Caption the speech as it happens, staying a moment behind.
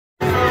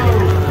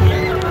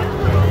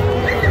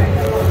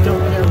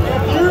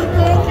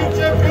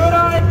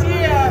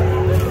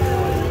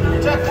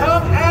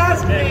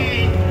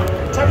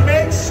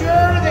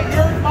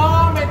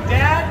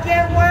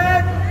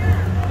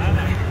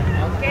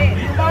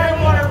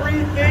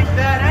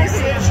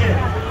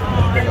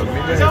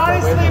Because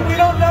honestly, we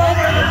don't know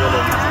where the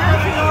future's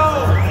going to go.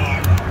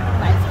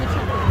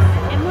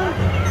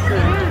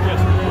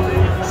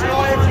 So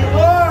if you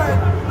would,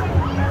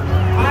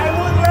 I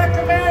would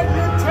recommend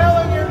you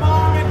telling your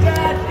mom and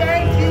dad,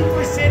 thank you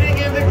for sitting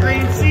in the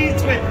green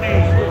seats with me.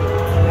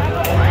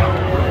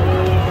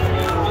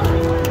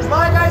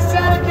 Like I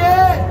said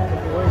again,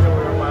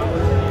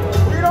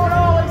 we don't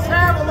always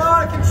have a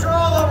lot of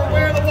control over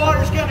where the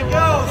water's going to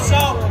go,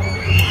 so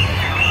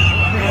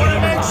we want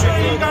to make sure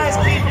you guys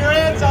keep your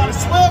heads on a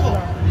swivel.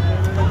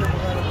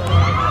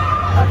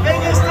 The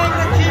biggest thing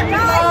to keep in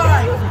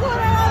mind,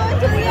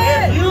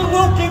 if you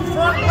look in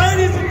front,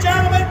 ladies and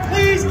gentlemen,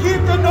 please keep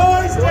the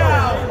noise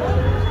down.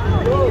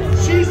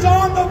 She's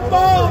on the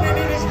phone and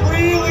it is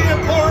really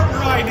important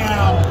right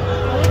now.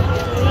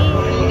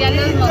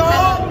 We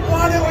don't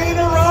want to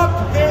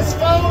interrupt this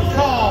phone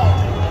call.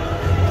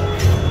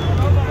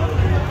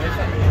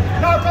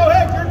 No, go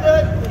ahead, you're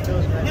good.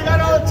 You got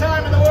all the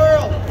time in the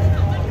world.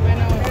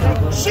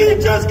 She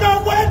just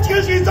got wet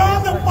because she's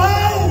on the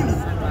phone.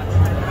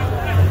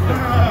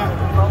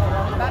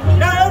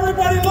 Now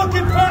everybody look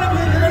in front of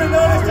you, you're going to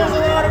notice there's a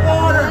lot of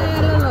water.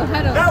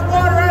 That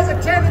water has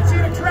a tendency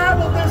to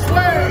travel this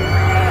way.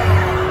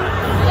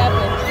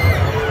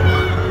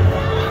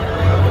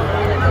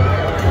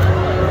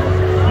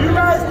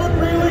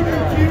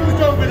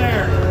 Over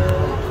there.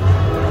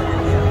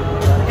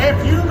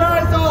 If you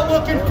guys all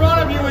look in front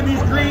of you in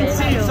these green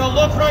seats, so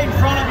look right in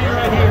front of you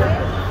right here.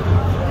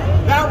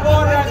 That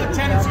water has a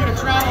tendency to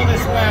travel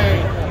this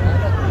way.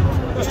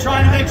 Just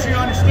trying to make sure you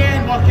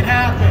understand what can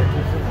happen.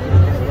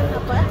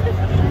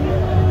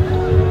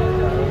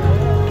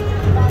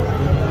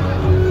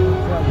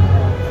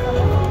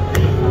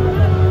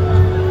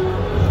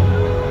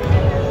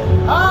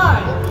 Hi!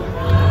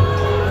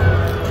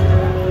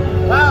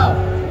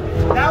 Wow.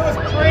 That was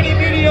pretty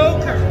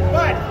mediocre,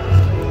 but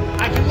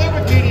I can live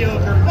with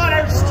mediocre, but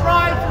I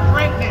strive for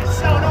greatness.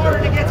 So in order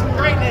to get some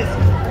greatness,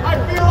 I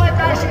feel like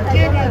I should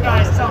give you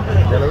guys something.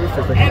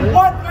 And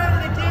what better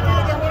to give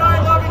you than what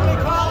I lovingly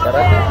call a